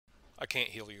I can't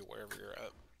heal you wherever you're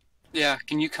at. Yeah,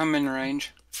 can you come in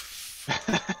range?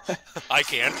 I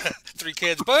can. 3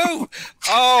 kids. Boo!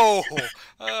 Oh!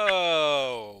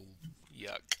 Oh!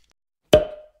 Yuck.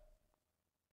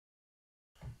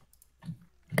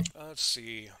 Let's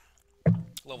see.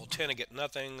 Level 10, I get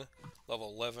nothing.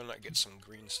 Level 11, I get some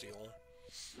green steel.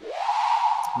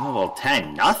 Level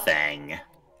 10, nothing.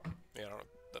 Yeah, I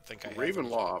don't think I have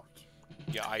Ravenloft.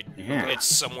 Yeah, Yeah. it's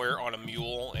somewhere on a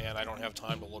mule, and I don't have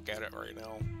time to look at it right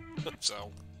now.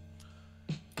 So.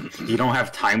 You don't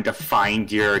have time to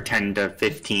find your 10 to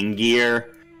 15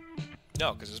 gear?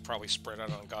 No, because it's probably spread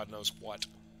out on God knows what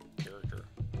character.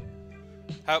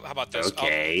 How about this?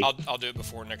 Okay. I'll do it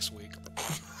before next week.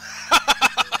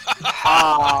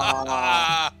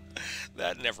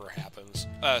 That never happens.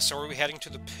 So are we heading to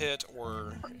the pit,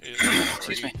 or...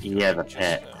 Excuse me. Yeah, the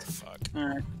pit. Oh, fuck.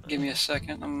 Alright, give me a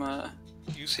second.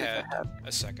 You've had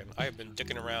a second. I have been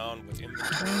dicking around with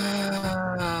inventory.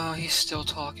 Oh, he's still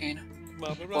talking.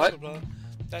 Blah, blah, blah, What? blah, blah.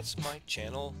 That's my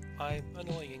channel. I'm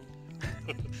annoying.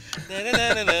 Na, na,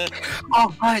 na, na, na.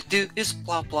 All I do is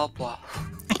blah blah blah.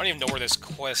 I don't even know where this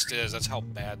quest is. That's how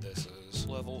bad this is.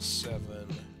 Level 7.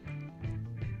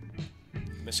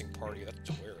 Missing party. That's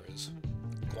where it is.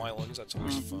 Gwylans. That's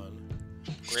always fun.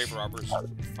 Grave robbers.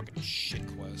 Fucking shit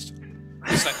quest.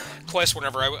 It's that quest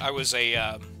whenever I was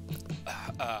a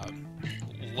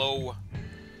low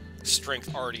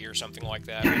strength arty or something like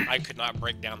that. I could not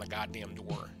break down the goddamn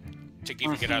door to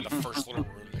even get out of the first little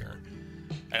room there.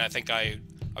 And I think I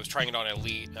was trying it on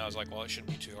elite, and I was like, well, it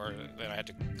shouldn't be too hard. Then I had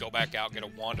to go back out, get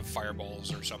a wand of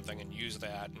fireballs or something, and use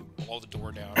that and blow the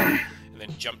door down, and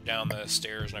then jump down the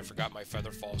stairs. And I forgot my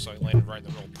feather fall, so I landed right in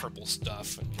the little purple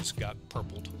stuff and just got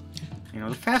purpled. You know,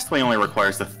 the fast way only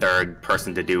requires the third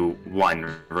person to do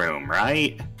one room,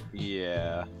 right?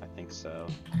 Yeah, I think so.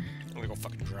 I'm gonna go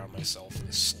fucking drown myself in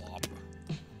this slop.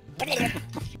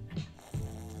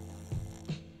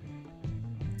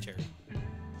 Terry,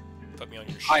 put me on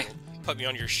your shield. Hi. Put me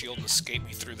on your shield and escape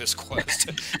me through this quest.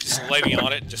 Just lay me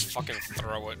on it and just fucking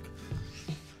throw it.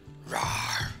 Rawr.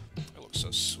 I look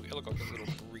so sweet. I look like a little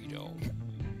burrito.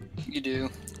 You do.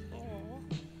 Aww.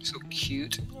 So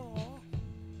cute. Aww.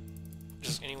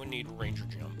 Does anyone need ranger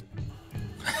jump?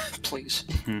 Please.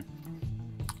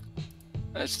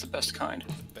 That's the best kind.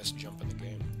 The best jump in the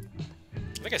game.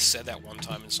 I think I said that one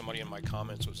time and somebody in my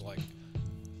comments was like,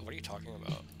 what are you talking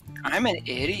about? I'm an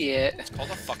idiot. It's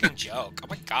called a fucking joke. Oh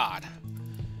my god.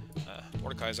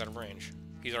 Mordecai's out of range.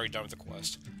 He's already done with the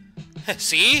quest.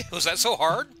 See? Was that so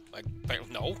hard? Like,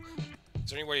 no. Is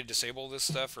there any way to disable this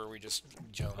stuff, or we just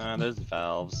jump? There's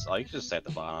valves. Oh, you can just stay at the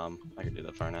bottom. I can do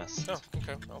the furnace. Oh,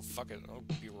 okay. Oh, fuck it. I'll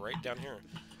be right down here.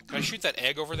 Can I shoot that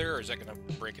egg over there, or is that gonna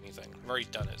break anything? I've already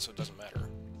done it, so it doesn't matter.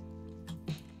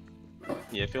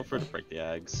 Yeah, feel free to break the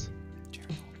eggs. Dear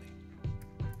help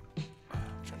me. I'm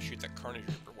trying to shoot that carnage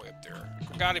reaper way up there.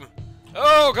 I got him!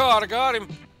 Oh god, I got him!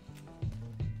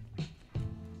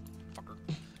 Fucker.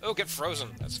 Oh, get frozen.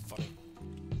 That's funny.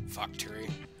 Fuck, Terry.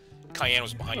 Cayenne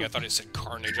was behind you. I thought it said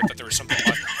carnage. I thought there was something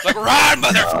like run,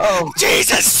 motherfucker! Oh.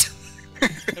 Jesus!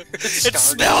 It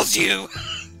smells you!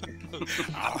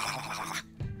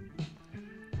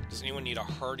 Does anyone need a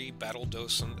hearty battle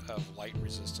docent of light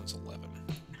resistance 11?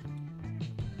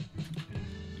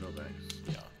 No thanks.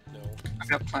 Yeah, no. I've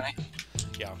got plenty.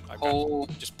 Yeah, I Whole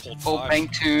just pulled whole 5.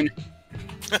 bank tune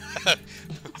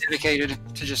dedicated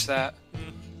to just that.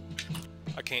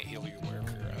 I can't heal you wherever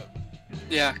you're at.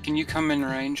 Yeah, can you come in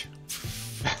range?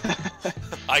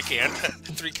 I can.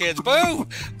 3 kids. Boo!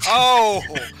 Oh!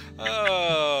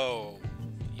 Oh!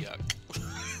 Yuck.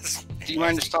 Do you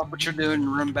mind to stop what you're doing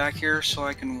and run back here so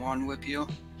I can wand whip you?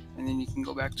 And then you can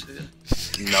go back to...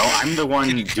 No, I'm the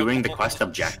one doing the quest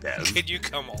objective. Can you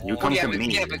come on? You come yeah, to but,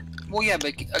 me. yeah,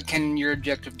 but can your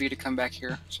objective be to come back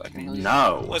here so I can heal you?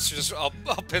 No. Let's just, I'll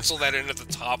pencil that in at the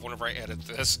top whenever I edit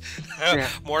this. Yeah.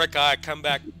 Mordecai, come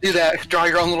back. Do that. Draw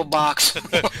your own little box.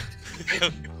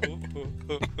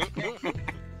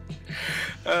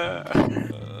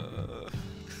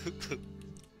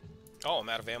 Oh, I'm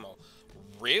out of ammo.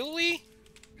 Really?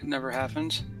 It never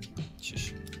happens.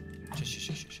 Shush. Shush, shush,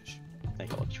 shush, shush, shush. I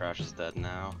think all the trash is dead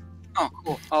now. Oh,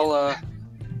 cool.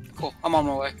 Cool. I'm on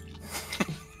my way.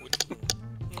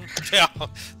 Yeah.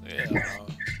 Yeah.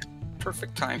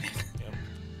 Perfect timing.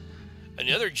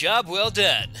 Another job well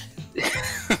done.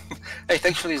 Hey,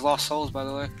 thanks for these lost souls, by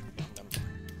the way.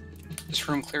 This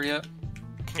room clear yet?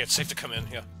 Yeah, it's safe to come in,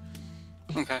 yeah.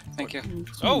 Okay, thank you.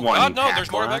 Oh, One God, no, pack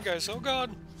there's more left. bad guys. Oh,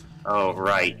 God. Oh,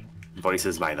 right.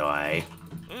 Voices, by the way.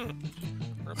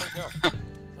 Where'd I go?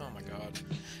 Oh, my God.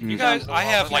 Mm. You guys, I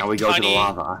have, Now we like, go to the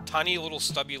lava. tiny little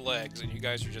stubby legs, and you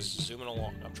guys are just zooming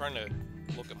along. I'm trying to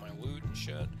look at my loot and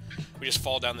shit. We just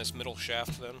fall down this middle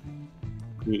shaft then.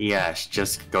 Yes,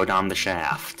 just go down the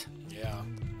shaft. Yeah.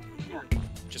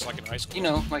 Just like in high school. You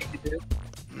know, like you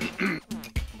do.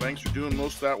 Thanks for doing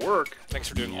most of that work. Thanks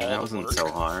for doing Yeah, all that the wasn't work.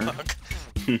 so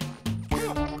hard.